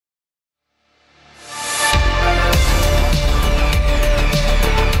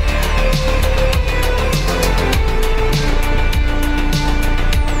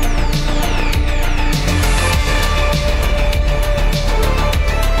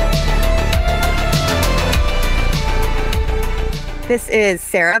This is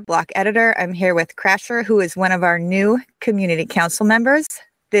Sarah, Block Editor. I'm here with Crasher, who is one of our new community council members.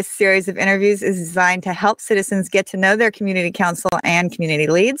 This series of interviews is designed to help citizens get to know their community council and community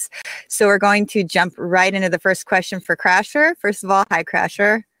leads. So we're going to jump right into the first question for Crasher. First of all, hi,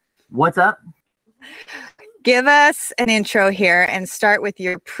 Crasher. What's up? Give us an intro here and start with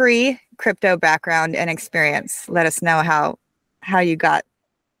your pre-crypto background and experience. Let us know how you got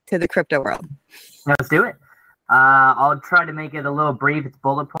to the crypto world. Let's do it. I'll try to make it a little brief. It's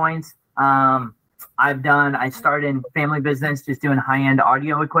bullet points. I started in family business, just doing high-end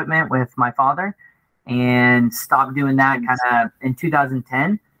audio equipment with my father, and stopped doing that kind of in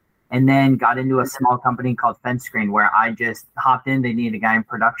 2010, and then got into a small company called Fence Screen, where I just hopped in. They needed a guy in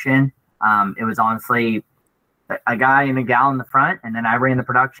production. It was honestly a guy and a gal in the front, and then I ran the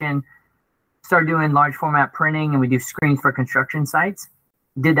production, started doing large format printing, and we do screens for construction sites.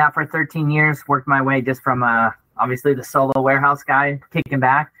 Did that for 13 years, worked my way just from obviously the solo warehouse guy kicking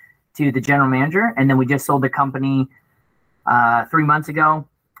back to the general manager. And then we just sold the company 3 months ago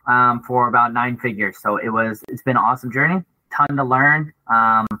for about 9 figures. So it's been an awesome journey, ton to learn.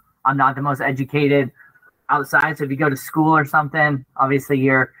 I'm not the most educated outside. So if you go to school or something, obviously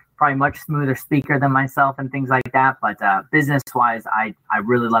you're probably much smoother speaker than myself and things like that. But business wise, I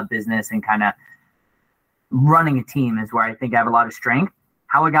really love business, and kind of running a team is where I think I have a lot of strength.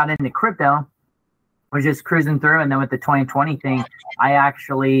 How I got into crypto was just cruising through. And then with the 2020 thing, I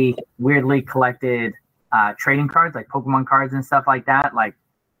actually weirdly collected trading cards, like Pokemon cards and stuff like that. Like,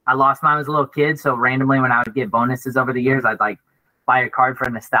 I lost mine as a little kid. So randomly when I would get bonuses over the years, I'd like buy a card for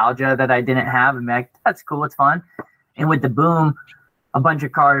nostalgia that I didn't have and be like, that's cool, it's fun. And with the boom, a bunch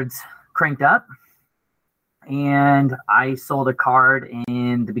of cards cranked up. And I sold a card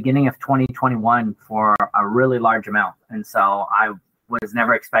in the beginning of 2021 for a really large amount. And so I was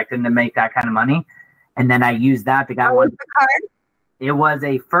never expecting to make that kind of money. And then I used that to get one card. It was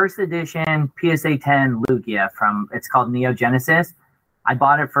a first edition PSA 10 Lugia it's called Neo Genesis. I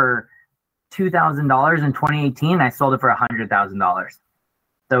bought it for $2,000 in 2018. I sold it for $100,000.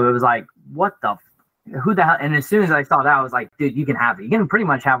 So it was like, who the hell? And as soon as I saw that, I was like, dude, you can have it. You can pretty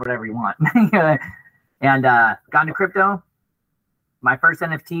much have whatever you want. And got into crypto. My first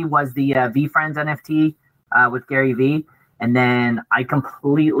NFT was the VeeFriends NFT with Gary Vee. And then I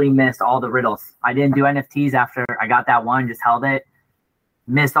completely missed all the riddles. I didn't do NFTs after I got that one, just held it.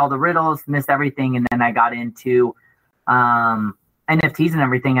 Missed all the riddles, missed everything. And then I got into NFTs and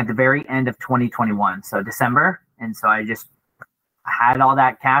everything at the very end of 2021, so December. And so I just had all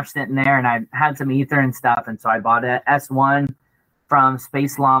that cash sitting there, and I had some Ether and stuff. And so I bought a S1 from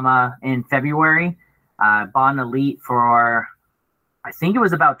Space Llama in February. Bought an Elite for, I think it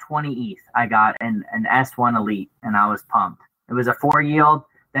was about 20 ETH. I got an S1 Elite, and I was pumped. It was a 4 yield.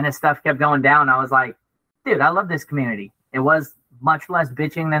 Then as stuff kept going down, I was like, dude, I love this community. It was much less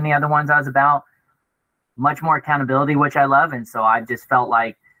bitching than the other ones I was about. Much more accountability, which I love. And so I just felt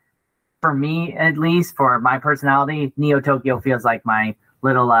like, for me, at least, for my personality, Neo Tokyo feels like my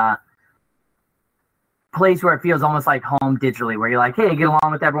little place where it feels almost like home digitally, where you're like, hey, get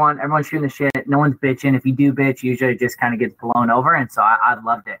along with everyone. Everyone's shooting the shit. No one's bitching. If you do bitch, usually it just kind of gets blown over. And so I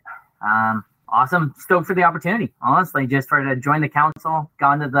loved it. Awesome. Stoked for the opportunity, honestly, just to join the council,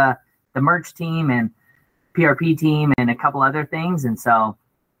 got into the merch team and PRP team and a couple other things. And so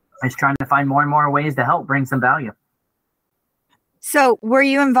just trying to find more and more ways to help bring some value. So were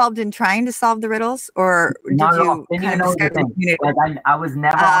you involved in trying to solve the riddles, or did you kind of like I was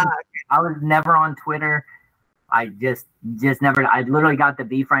never on Twitter. I just never. I literally got the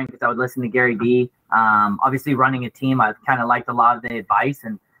VeeFriend because I would listen to Gary Vee. Obviously, running a team, I kind of liked a lot of the advice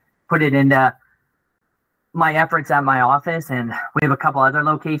and put it into my efforts at my office. And we have a couple other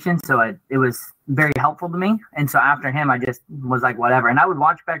locations, so it was very helpful to me. And so after him, I just was like, whatever. And I would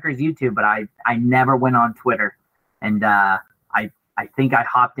watch Becker's YouTube, but I never went on Twitter. And I think I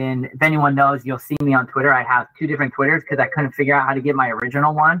hopped in. If anyone knows, you'll see me on Twitter. I have 2 different Twitters because I couldn't figure out how to get my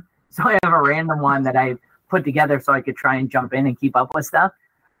original one. So I have a random one that I put together so I could try and jump in and keep up with stuff.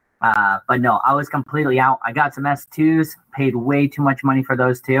 But no, I was completely out. I got some S2s, paid way too much money for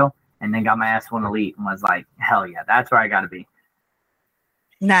those 2, and then got my S1 Elite and was like, hell yeah, that's where I got to be.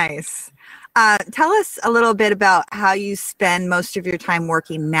 Nice. Tell us a little bit about how you spend most of your time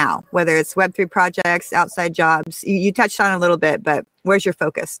working now, whether it's Web3 projects, outside jobs. You touched on it a little bit, but where's your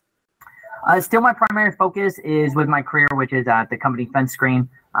focus? Still, my primary focus is with my career, which is at the company Fence Screen.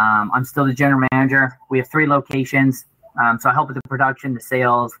 I'm still the general manager. We have 3 locations. So I help with the production, the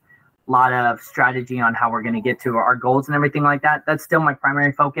sales, a lot of strategy on how we're going to get to our goals and everything like that. That's still my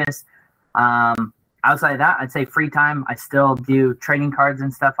primary focus. Outside of that, I'd say free time. I still do trading cards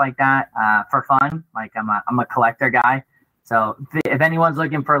and stuff like that for fun. Like I'm a collector guy. So if anyone's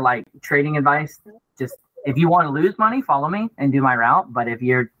looking for like trading advice, just if you want to lose money, follow me and do my route. But if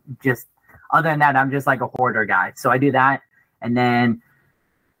you're just, other than that, I'm just like a hoarder guy. So I do that. And then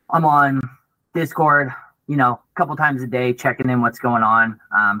I'm on Discord, a couple times a day, checking in what's going on,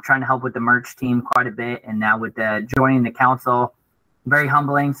 trying to help with the merch team quite a bit. And now with the joining the council, very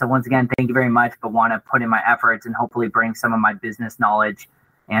humbling. So once again, thank you very much, but want to put in my efforts and hopefully bring some of my business knowledge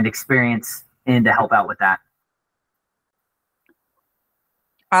and experience in to help out with that.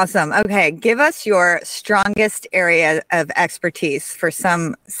 Awesome. Okay. Give us your strongest area of expertise for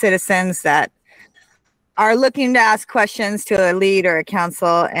some citizens that are looking to ask questions to a lead or a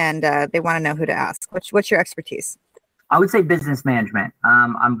council, and they want to know who to ask. What's your expertise? I would say business management.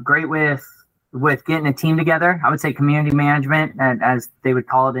 I'm great with getting a team together. I would say community management, as they would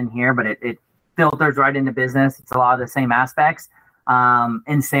call it in here, but it filters right into business. It's a lot of the same aspects.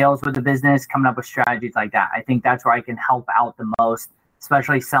 In sales with the business, coming up with strategies like that. I think that's where I can help out the most,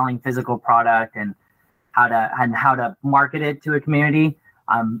 especially selling physical product and how to market it to a community.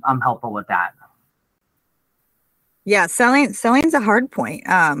 I'm helpful with that. Yeah, selling's a hard point.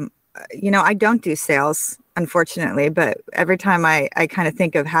 I don't do sales, unfortunately, but every time I kind of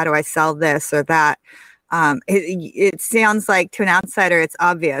think of how do I sell this or that, it sounds like to an outsider it's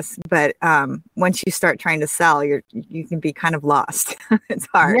obvious, but once you start trying to sell, you can be kind of lost. It's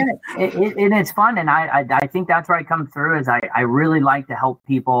hard. Yeah, and it's fun, and I think that's where I come through. Is I really like to help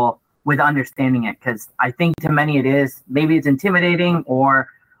people with understanding it, because I think to many maybe it's intimidating, or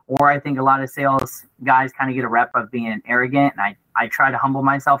I think a lot of sales guys kind of get a rep of being arrogant, and I try to humble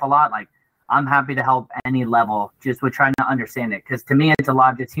myself a lot. Like, I'm happy to help any level, just with trying to understand it, because to me it's a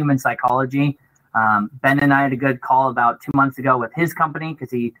lot of just human psychology. Ben and I had a good call about 2 months ago with his company, because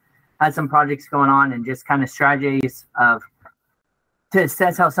he had some projects going on, and just kind of strategies to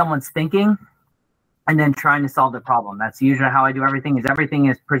assess how someone's thinking and then trying to solve the problem. That's usually how I do everything. Everything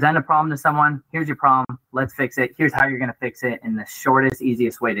is present a problem to someone. Here's your problem. Let's fix it. Here's how you're going to fix it in the shortest,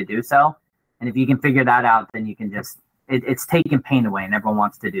 easiest way to do so. And if you can figure that out, then you can it's taking pain away, and everyone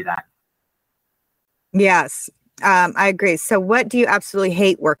wants to do that. Yes, I agree. So what do you absolutely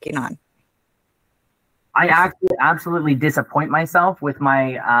hate working on? I absolutely disappoint myself with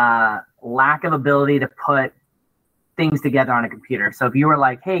my lack of ability to put things together on a computer. So if you were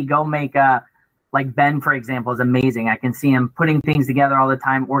like, hey, go make like Ben, for example, is amazing. I can see him putting things together all the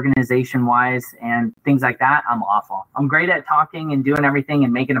time, organization wise and things like that. I'm awful. I'm great at talking and doing everything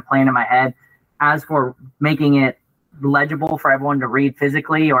and making a plan in my head. As for making it legible for everyone to read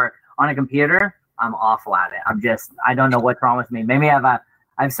physically or on a computer, I'm awful at it. I don't know what's wrong with me. Maybe I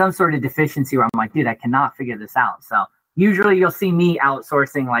have some sort of deficiency where I'm like, dude, I cannot figure this out. So usually you'll see me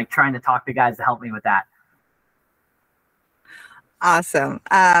outsourcing, like trying to talk to guys to help me with that. Awesome.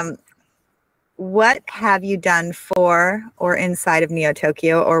 What have you done for or inside of Neo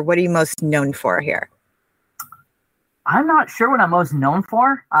Tokyo, or what are you most known for here? I'm not sure what I'm most known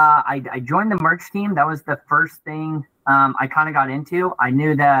for. I joined the merch team. That was the first thing I kind of got into. I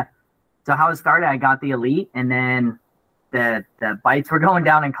knew that. So how it started, I got the Elite, and then the bites were going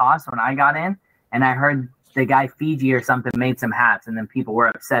down in cost when I got in, and I heard the guy Fiji or something made some hats, and then people were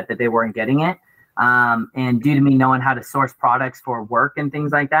upset that they weren't getting it. And due to me knowing how to source products for work and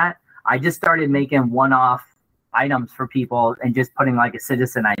things like that, I just started making one-off items for people and just putting like a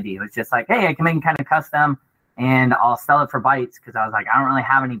citizen ID. It was just like, hey, I can make kind of custom and I'll sell it for bites, because I was like, I don't really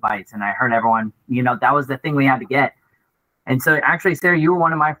have any bites. And I heard everyone, that was the thing we had to get. And so actually, Sarah, you were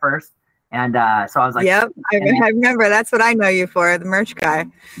one of my first. And so I was like, yep, I remember. That's what I know you for, the merch guy.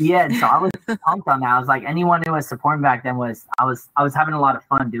 Yeah, so I was pumped on that. I was like, anyone who was supporting back then I was having a lot of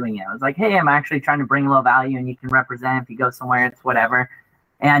fun doing it. I was like, hey, I'm actually trying to bring a little value, and you can represent if you go somewhere, it's whatever.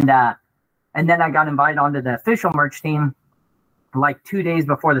 And then I got invited onto the official merch team like 2 days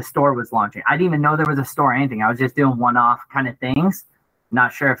before the store was launching. I didn't even know there was a store or anything. I was just doing one-off kind of things.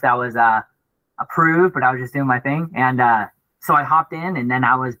 Not sure if that was approved, but I was just doing my thing. And so I hopped in, and then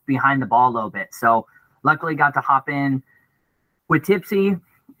I was behind the ball a little bit. So luckily got to hop in with Tipsy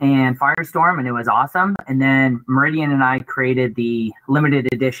and Firestorm, and it was awesome. And then Meridian and I created the limited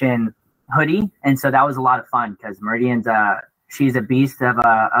edition hoodie. And so that was a lot of fun, because Meridian's she's a beast of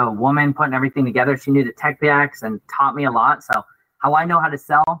a woman putting everything together. She knew the tech packs and taught me a lot. So how I know how to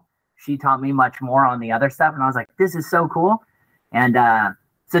sell, she taught me much more on the other stuff. And I was like, this is so cool. And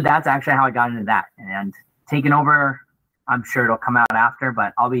so that's actually how I got into that. And taking over, I'm sure it'll come out after,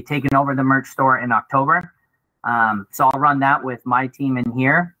 but I'll be taking over the merch store in October. So I'll run that with my team in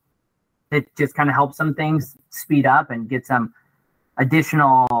here. It just kind of helps some things speed up and get some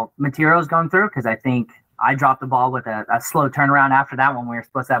additional materials going through, because I think I dropped the ball with a slow turnaround after that one. We were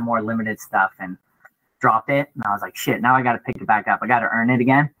supposed to have more limited stuff. And dropped it. And I was like, shit, now I got to pick it back up. I got to earn it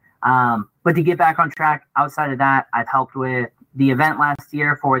again. But to get back on track, outside of that, I've helped with the event last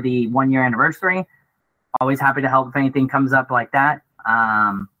year for the 1-year anniversary. Always happy to help if anything comes up like that.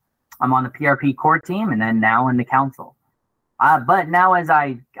 I'm on the PRP core team and then now in the council. But now as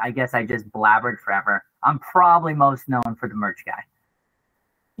I guess I just blabbered forever, I'm probably most known for the merch guy.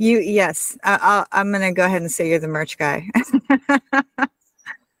 Yes, I'm going to go ahead and say you're the merch guy.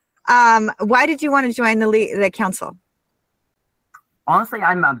 Why did you want to join the council? Honestly,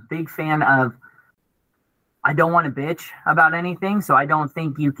 I'm a big fan of, I don't want to bitch about anything. So I don't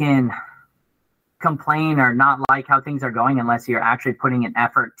think you can complain or not like how things are going unless you're actually putting an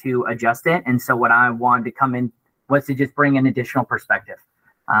effort to adjust it. And so what I wanted to come in was to just bring an additional perspective.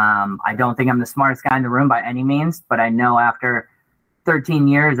 I don't think I'm the smartest guy in the room by any means, but I know after 13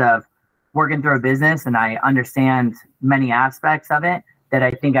 years of working through a business and I understand many aspects of it, that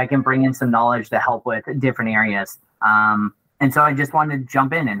I think I can bring in some knowledge to help with different areas. And so I just wanted to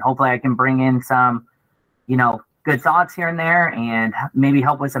jump in and hopefully I can bring in some, good thoughts here and there and maybe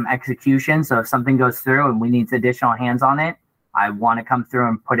help with some execution. So if something goes through and we need additional hands on it, I want to come through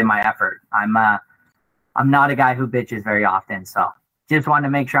and put in my effort. I'm not a guy who bitches very often. So just wanted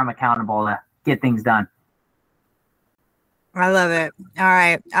to make sure I'm accountable to get things done. I love it. All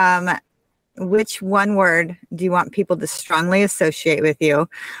right. Which one word do you want people to strongly associate with you?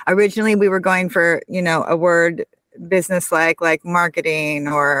 Originally, we were going for, a word business like marketing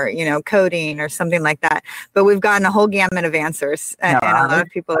or, coding or something like that. But we've gotten a whole gamut of answers and a lot of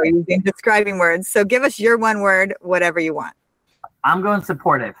people are using describing words. So give us your one word, whatever you want. I'm going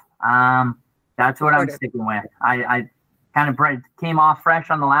supportive. That's what I'm sticking with. I kind of came off fresh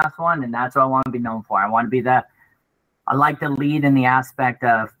on the last one, and that's what I want to be known for. I want to be I like to lead in the aspect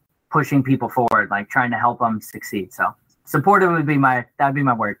of pushing people forward, like trying to help them succeed. So supportive would be that'd be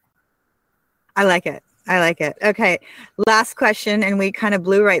my word. I like it. Okay. Last question. And we kind of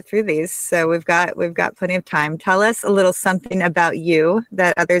blew right through these. So we've got plenty of time. Tell us a little something about you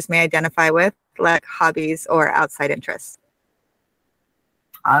that others may identify with, like hobbies or outside interests.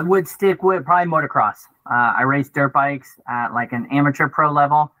 I would stick with probably motocross. I race dirt bikes at like an amateur pro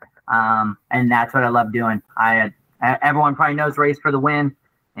level. And that's what I love doing. Everyone probably knows Race for the Win.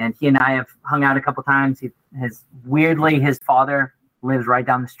 And he and I have hung out a couple times. His father lives right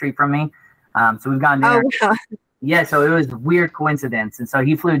down the street from me. So we've gotten there. Wow. Yeah, so it was a weird coincidence. And so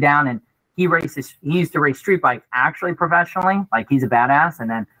he flew down and he used to race street bike actually professionally. Like he's a badass. And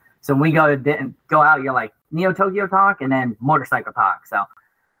then, so we go out, you're like Neo Tokyo talk and then motorcycle talk. So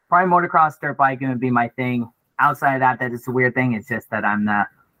probably motocross, dirt biking would be my thing. Outside of that is a weird thing. It's just that I'm the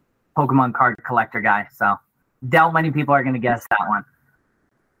Pokemon card collector guy. So doubt many people are going to guess that one.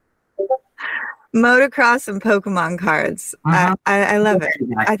 Motocross and Pokemon cards. I love it.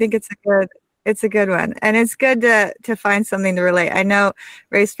 I think it's a good one. And it's good to find something to relate. I know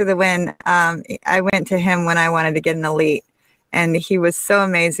Race for the Win. I went to him when I wanted to get an elite and he was so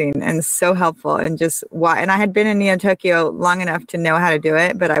amazing and so helpful and and I had been in Neo Tokyo long enough to know how to do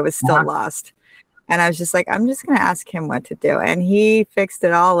it, but I was still lost. And I was just like, I'm just going to ask him what to do. And he fixed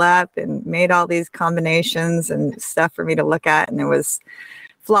it all up and made all these combinations and stuff for me to look at. And it was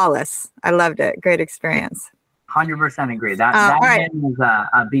flawless. I loved it. Great experience. 100% agree. That man is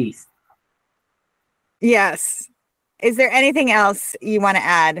a beast. Yes. Is there anything else you want to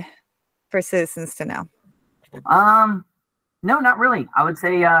add for citizens to know? No, not really. I would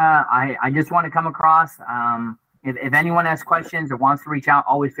say I just want to come across. If anyone has questions or wants to reach out,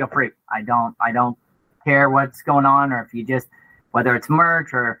 always feel free. I don't care what's going on, or if you whether it's merch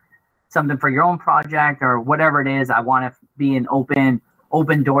or something for your own project or whatever it is, I want to be an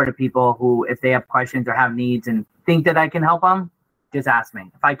open door to people who, if they have questions or have needs and think that I can help them, just ask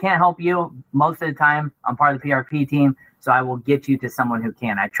me. If I can't help you, most of the time I'm part of the PRP team, so I will get you to someone who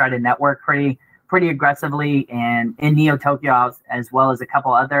can. I try to network pretty aggressively and in Neo Tokyo as well as a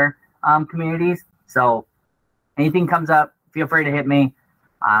couple other communities. So anything comes up, feel free to hit me.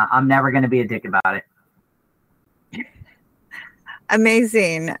 I'm never going to be a dick about it.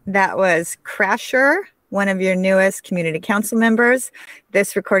 Amazing. That was Crasher, one of your newest community council members.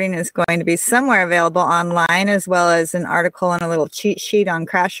 This recording is going to be somewhere available online, as well as an article and a little cheat sheet on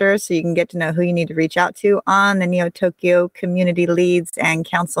Crasher, so you can get to know who you need to reach out to on the Neo Tokyo community leads and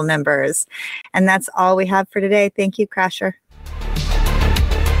council members. And that's all we have for today. Thank you, Crasher.